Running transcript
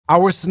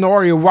Our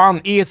scenario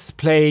 1 is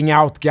playing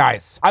out,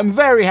 guys. I'm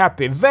very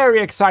happy, very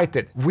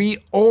excited. We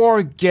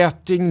are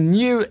getting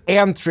new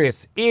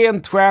entries in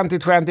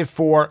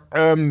 2024.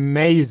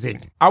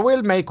 Amazing. I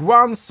will make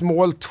one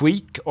small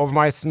tweak of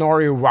my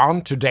scenario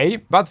 1 today,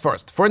 but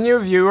first, for new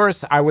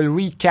viewers, I will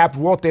recap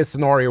what is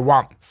scenario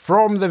 1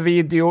 from the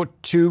video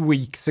 2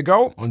 weeks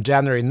ago on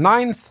January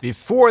 9th,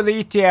 before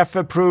the ETF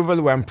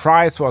approval when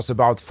price was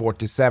about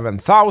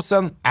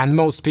 47,000 and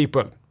most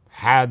people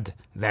had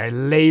their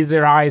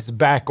laser eyes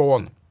back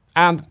on.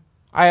 And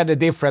I had a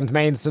different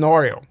main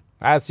scenario,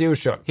 as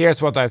usual.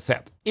 Here's what I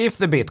said. If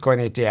the Bitcoin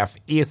ETF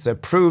is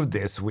approved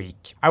this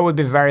week, I would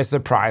be very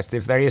surprised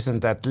if there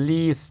isn't at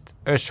least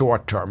a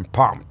short-term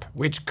pump,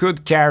 which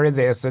could carry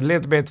this a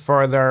little bit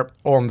further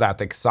on that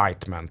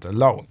excitement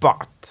alone.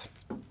 But,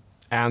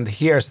 and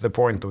here's the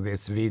point of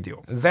this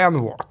video,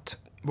 then what?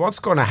 What's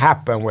gonna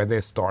happen when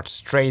this starts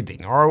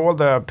trading? Are all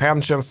the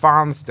pension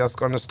funds just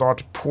gonna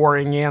start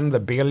pouring in the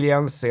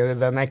billions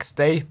the next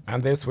day?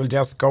 And this will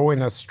just go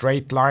in a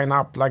straight line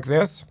up like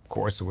this? Of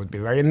course, it would be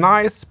very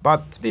nice,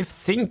 but if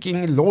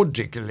thinking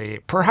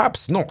logically,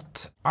 perhaps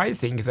not. I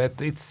think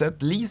that it's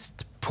at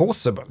least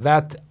possible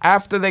that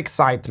after the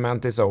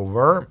excitement is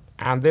over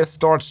and this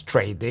starts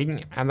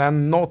trading and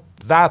then not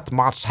that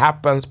much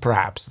happens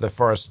perhaps the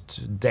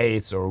first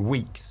days or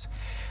weeks,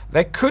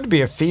 there could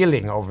be a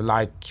feeling of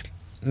like,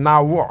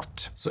 now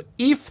what? So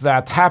if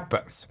that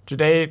happens,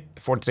 today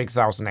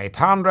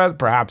 46,800,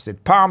 perhaps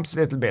it pumps a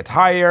little bit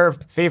higher,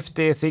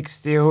 50,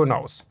 60, who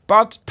knows.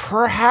 But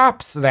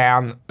perhaps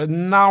then a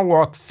now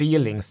what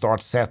feeling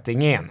starts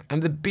setting in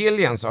and the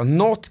billions are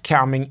not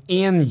coming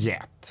in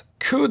yet.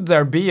 Could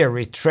there be a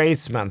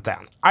retracement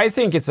then? I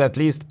think it's at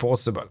least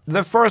possible.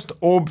 The first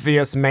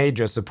obvious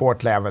major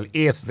support level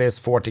is this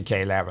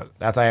 40k level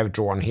that I have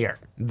drawn here.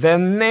 The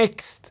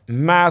next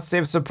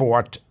massive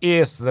support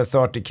is the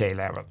 30k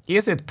level.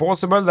 Is it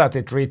possible that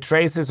it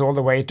retraces all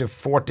the way to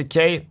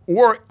 40k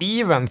or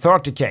even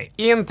 30k?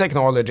 In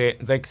technology,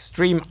 the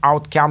extreme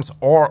outcomes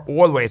are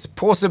always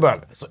possible.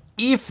 So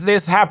if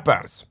this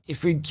happens,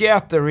 if we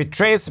get a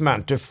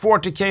retracement to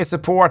 40k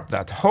support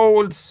that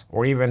holds,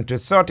 or even to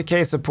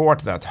 30k support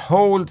that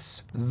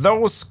holds,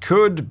 those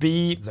could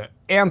be the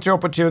entry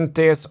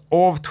opportunities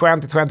of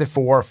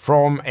 2024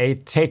 from a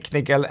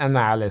technical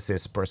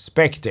analysis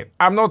perspective.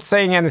 I'm not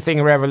saying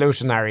anything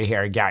revolutionary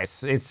here,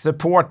 guys. It's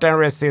support and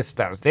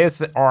resistance.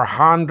 These are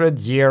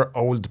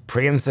 100-year-old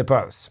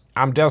principles.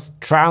 I'm just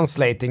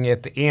translating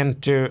it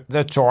into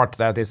the chart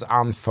that is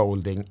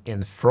unfolding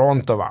in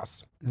front of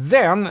us.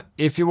 Then,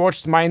 if you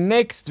watched my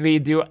next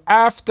video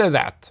after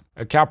that,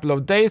 a couple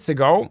of days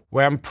ago,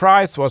 when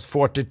price was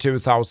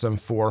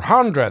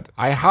 42,400,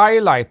 I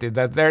highlighted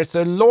that there's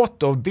a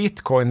lot of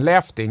Bitcoin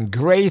left in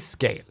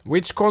Grayscale,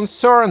 which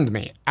concerned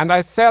me. And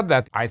I said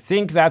that I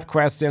think that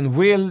question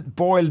will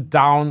boil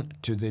down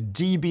to the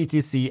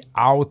GBTC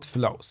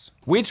outflows,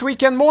 which we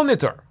can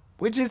monitor,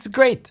 which is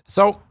great.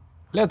 So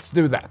let's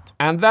do that.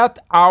 And that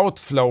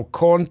outflow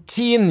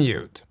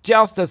continued,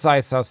 just as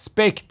I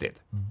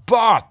suspected.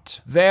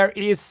 But there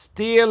is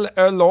still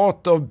a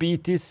lot of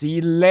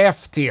BTC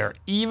left here,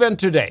 even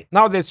today.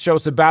 Now this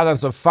shows a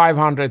balance of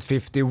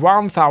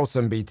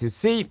 551,000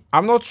 BTC.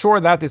 I'm not sure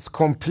that is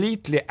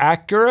completely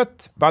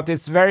accurate, but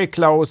it's very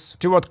close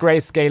to what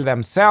Grayscale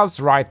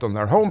themselves write on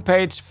their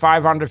homepage,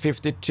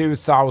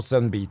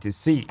 552,000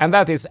 BTC. And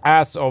that is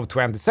as of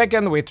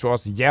 22nd, which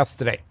was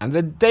yesterday. And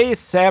the day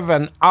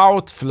 7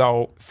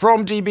 outflow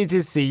from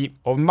GBTC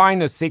of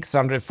minus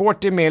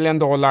 $640 million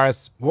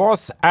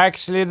was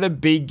actually the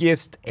biggest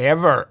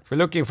ever. If we're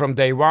looking from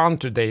day 1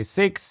 to day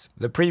 6,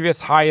 the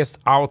previous highest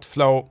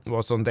outflow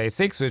was on day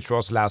 6, which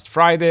was last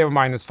Friday, of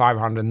minus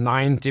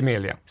 590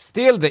 million.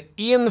 Still, the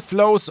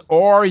inflows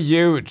are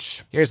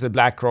huge. Here's the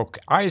BlackRock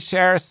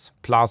iShares,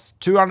 plus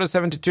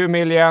 272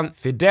 million,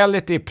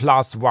 Fidelity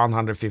plus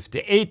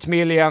 158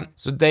 million.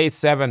 So day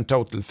 7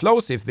 total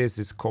flows, if this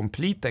is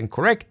complete and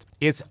correct,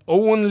 is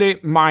only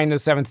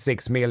minus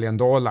 $76 million,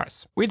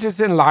 which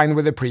is in line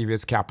with the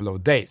previous couple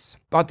of days.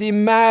 But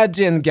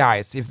imagine,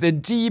 guys, if the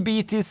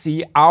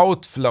GBTC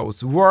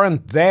outflows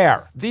weren't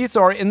there. These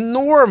are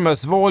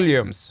enormous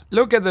volumes.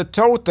 Look at the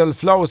total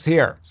flows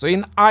here. So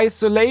in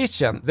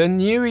isolation, the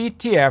new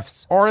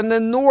ETFs are an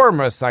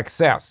enormous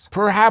success.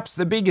 Perhaps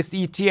the biggest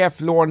ETF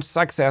launch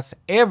success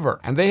ever.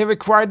 And they have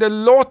acquired a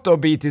lot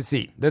of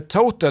BTC. The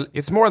total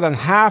is more than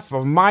half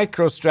of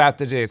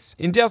MicroStrategy's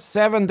in just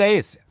 7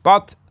 days.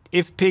 But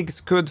if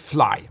pigs could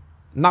fly.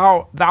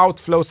 Now the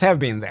outflows have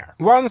been there.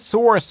 One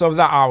source of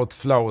the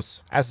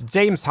outflows, as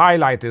James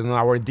highlighted on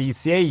our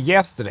DCA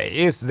yesterday,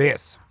 is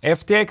this.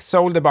 FTX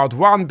sold about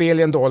 $1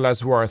 billion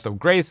worth of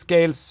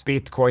Grayscale's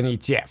Bitcoin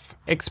ETF,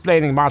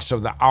 explaining much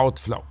of the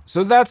outflow.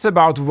 So that's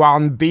about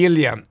 1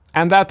 billion.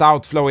 And that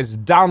outflow is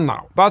done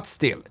now. But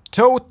still,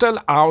 total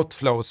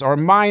outflows are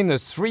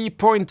minus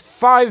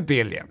 3.5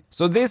 billion.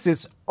 So this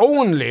is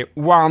only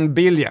 1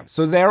 billion.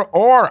 So there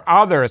are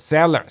other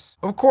sellers.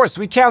 Of course,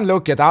 we can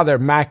look at other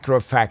macro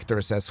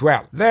factors as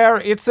well. There,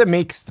 it's a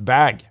mixed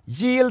bag.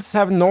 Yields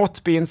have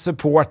not been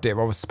supportive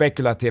of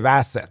speculative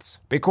assets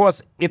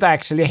because it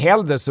actually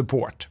held the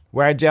support,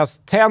 where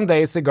just 10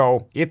 days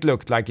ago it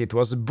looked like it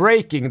was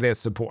breaking this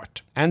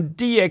support. And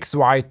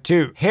DXY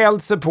too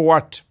held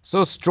support,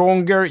 so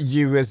stronger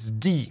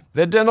USD,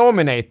 the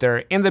denominator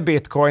in the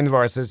Bitcoin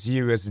versus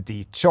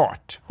USD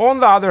chart. On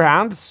the other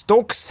hand,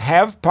 stocks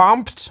have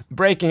pumped,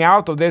 breaking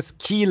out of this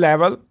key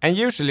level, and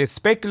usually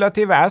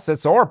speculative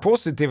assets are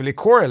positively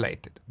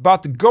correlated.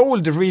 But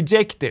gold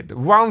rejected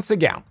once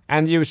again,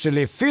 and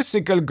usually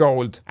physical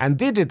gold and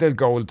digital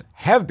gold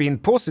have been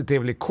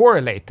positively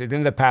correlated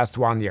in the past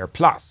 1 year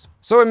plus.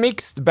 So a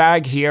mixed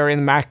bag here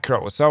in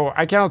macro, so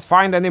I cannot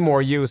find any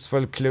more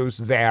useful clues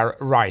there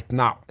right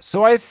now.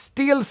 So I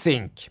still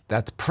think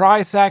that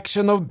price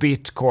action of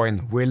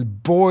Bitcoin will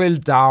boil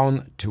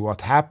down to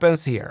what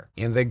happens here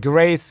in the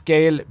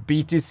Grayscale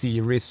BTC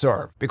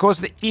reserve,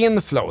 because the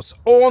inflows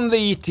on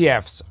the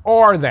ETFs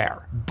are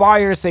there,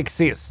 buyers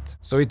exist,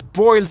 so it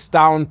boils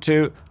down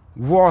to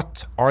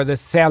what are the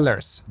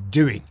sellers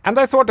doing? And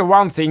I thought of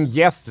one thing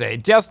yesterday,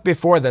 just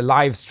before the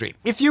live stream.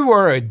 If you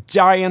were a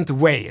giant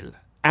whale,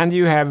 and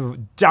you have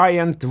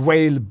giant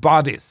whale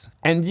bodies,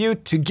 and you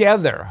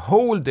together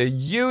hold a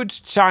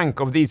huge chunk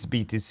of this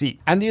BTC,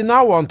 and you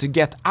now want to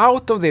get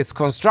out of this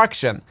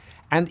construction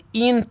and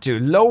into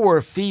lower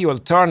fee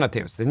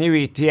alternatives, the new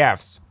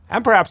ETFs,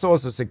 and perhaps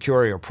also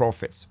secure your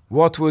profits,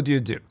 what would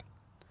you do?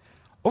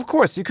 Of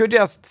course, you could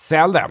just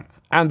sell them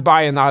and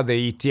buy another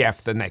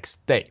ETF the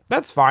next day.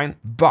 That's fine,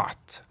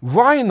 but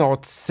why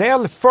not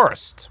sell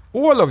first?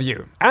 All of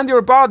you and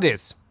your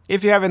bodies,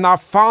 if you have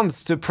enough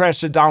funds to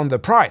pressure down the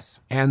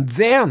price. And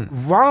then,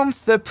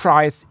 once the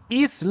price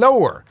is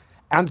lower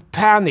and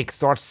panic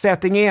starts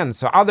setting in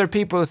so other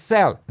people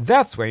sell,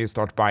 that's when you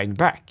start buying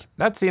back.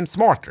 That seems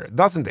smarter,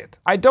 doesn't it?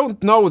 I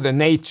don't know the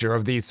nature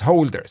of these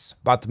holders,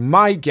 but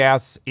my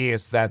guess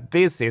is that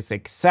this is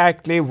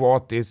exactly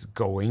what is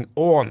going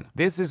on.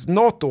 This is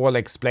not all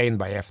explained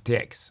by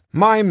FTX.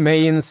 My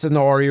main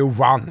scenario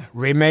 1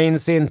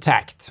 remains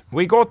intact.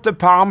 We got the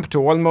pump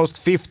to almost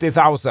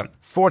 50,000,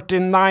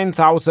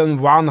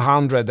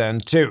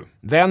 49,102.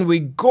 Then we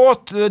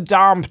got the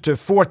dump to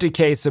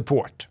 40k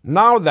support.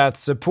 Now that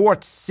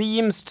support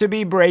seems to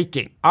be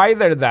breaking.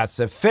 Either that's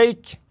a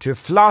fake to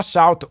flush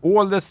out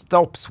all the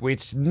stops,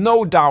 which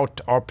no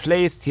doubt are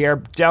placed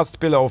here just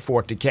below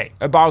 40k,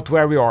 about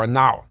where we are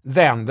now.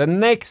 Then the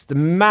next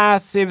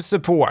massive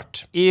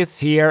support is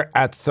here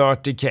at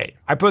 30k.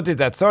 I put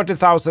it at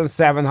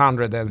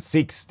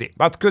 30,760,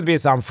 but could be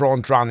some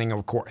front running,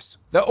 of course.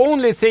 The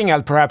only thing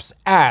I'll perhaps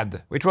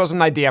add, which was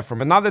an idea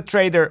from another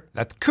trader,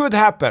 that could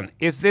happen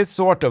is this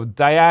sort of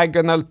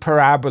diagonal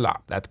parabola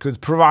that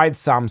could provide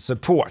some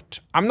support.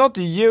 I'm not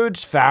a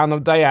huge fan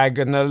of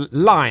diagonal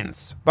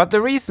lines, but the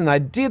reason I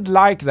did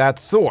like that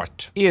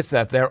thought is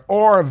that there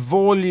are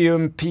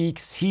volume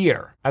peaks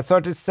here at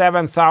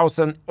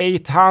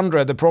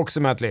 37,800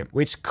 approximately,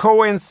 which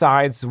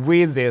coincides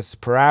with this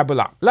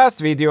parabola. Last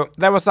video,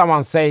 there was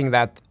someone saying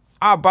that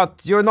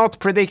but you're not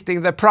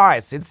predicting the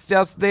price, it's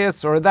just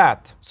this or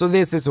that. So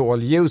this is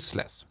all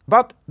useless.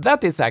 But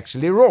that is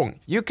actually wrong.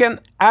 You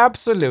can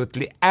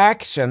absolutely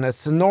action a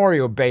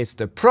scenario-based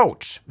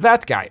approach.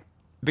 That guy,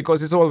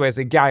 because it's always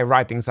a guy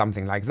writing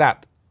something like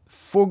that,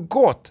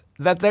 forgot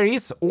that there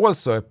is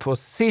also a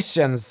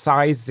position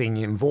sizing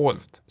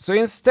involved. So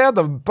instead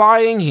of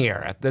buying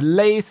here at the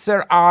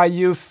laser eye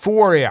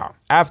euphoria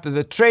after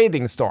the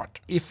trading start,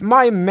 if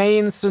my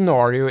main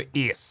scenario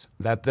is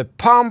that the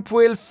pump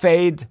will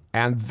fade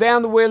and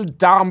then will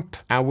dump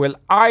and will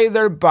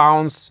either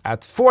bounce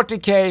at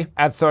 40k,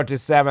 at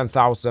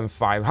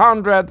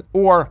 37,500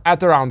 or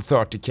at around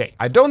 30k.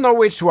 I don't know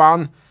which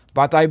one,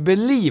 but I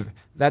believe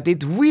that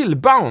it will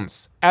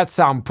bounce at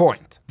some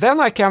point. Then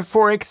I can,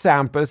 for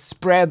example,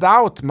 spread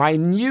out my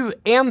new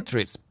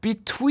entries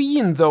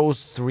between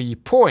those 3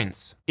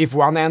 points. If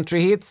one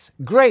entry hits,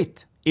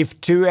 great. If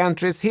 2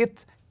 entries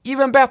hit,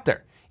 even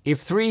better.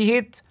 If 3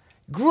 hit,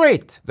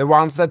 great. The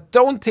ones that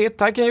don't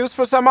hit I can use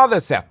for some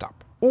other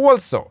setup.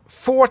 Also,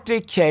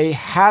 40k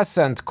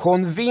hasn't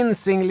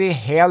convincingly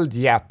held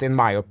yet in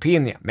my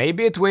opinion.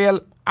 Maybe it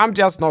will, I'm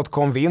just not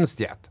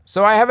convinced yet.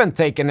 So I haven't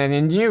taken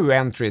any new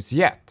entries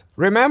yet.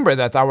 Remember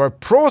that our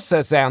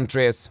process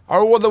entries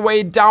are all the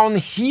way down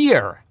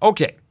here.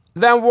 Okay,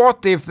 then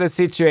what if the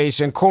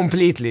situation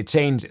completely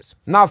changes?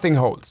 Nothing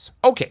holds.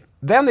 Okay,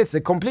 then it's a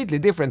completely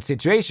different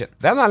situation.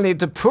 Then I'll need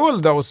to pull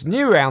those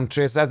new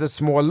entries at a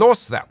small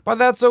loss then. But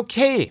that's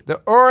okay. The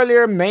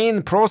earlier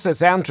main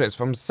process entries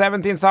from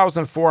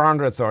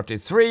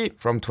 17,433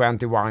 from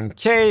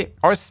 21k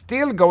are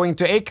still going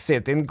to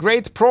exit in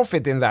great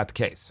profit in that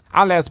case.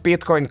 Unless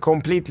Bitcoin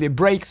completely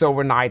breaks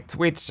overnight,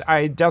 which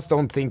I just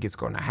don't think is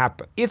gonna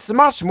happen. It's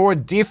much more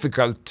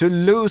difficult to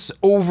lose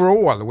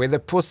overall with a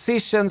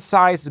position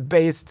size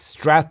based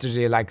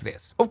strategy like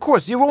this. Of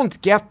course, you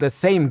won't get the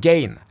same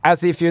gain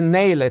as if you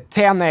can nail a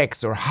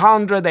 10x or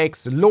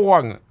 100x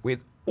long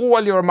with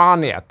all your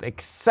money at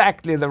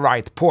exactly the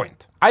right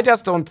point. I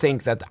just don't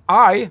think that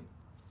I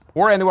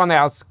or anyone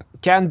else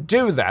can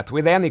do that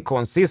with any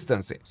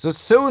consistency. So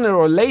sooner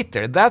or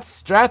later that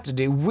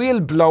strategy will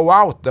blow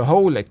out the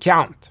whole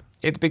account.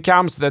 It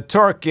becomes the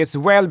turkey's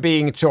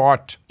well-being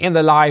chart in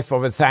the life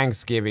of a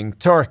Thanksgiving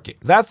turkey.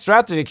 That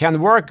strategy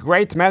can work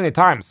great many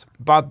times,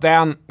 but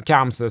then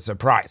comes the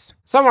surprise.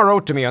 Someone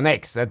wrote to me on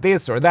X that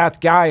this or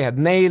that guy had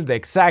nailed the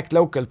exact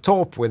local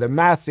top with a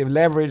massive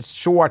leveraged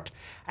short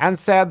and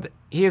said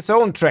his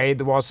own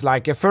trade was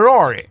like a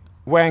Ferrari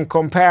when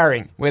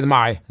comparing with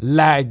my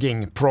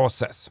lagging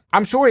process.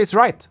 I'm sure he's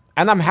right,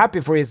 and I'm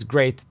happy for his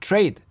great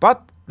trade.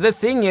 But the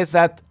thing is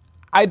that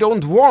I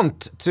don't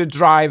want to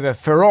drive a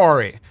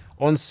Ferrari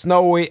on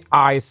snowy,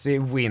 icy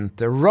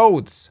winter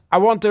roads. I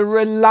want a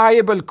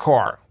reliable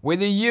car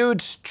with a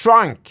huge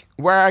trunk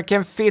where I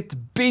can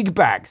fit big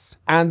bags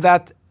and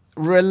that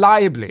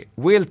reliably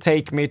will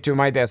take me to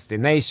my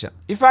destination.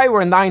 If I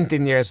were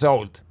 19 years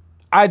old,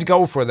 I'd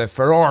go for the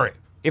Ferrari.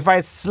 If I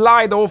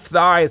slide off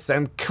the ice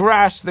and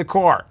crash the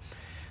car,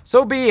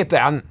 so be it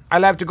then.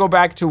 I'll have to go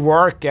back to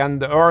work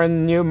and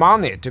earn new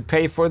money to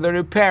pay for the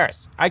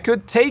repairs. I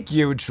could take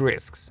huge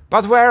risks.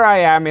 But where I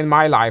am in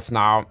my life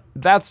now,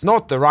 that's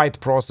not the right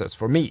process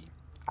for me.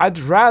 I'd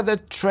rather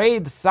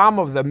trade some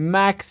of the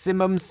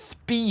maximum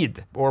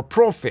speed or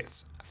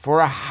profits for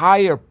a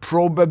higher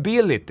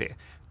probability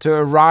to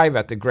arrive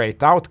at a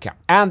great outcome.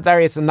 And there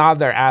is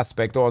another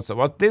aspect also.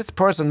 What this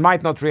person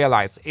might not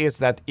realize is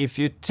that if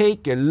you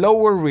take a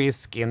lower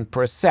risk in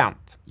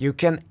percent, you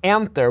can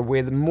enter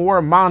with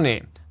more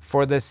money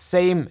for the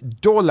same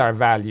dollar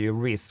value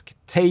risk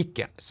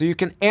taken. So you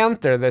can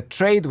enter the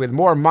trade with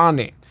more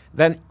money.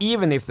 Then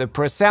even if the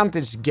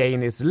percentage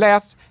gain is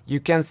less,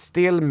 you can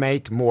still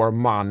make more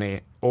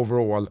money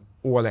overall,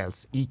 all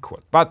else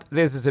equal. But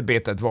this is a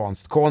bit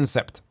advanced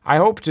concept. I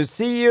hope to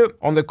see you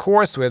on the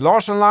course with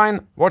Lars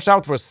online. Watch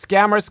out for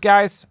scammers,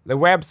 guys. The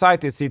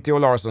website is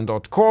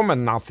ctolarsson.com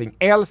and nothing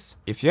else.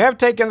 If you have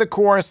taken the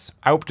course,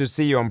 I hope to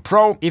see you on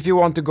Pro if you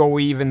want to go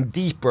even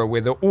deeper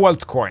with the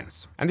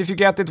altcoins. And if you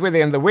get it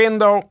within the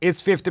window,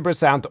 it's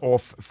 50%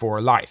 off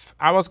for life.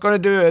 I was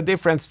going to do a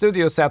different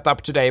studio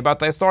setup today,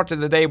 but I started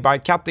the day by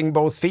cutting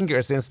both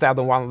fingers instead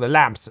of one of the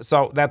lamps,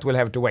 so that will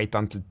have to wait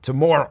until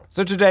tomorrow.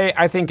 So today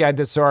I think I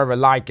deserve a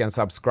like and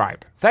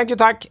subscribe. Thank you,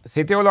 tack.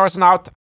 CTO Larsson out.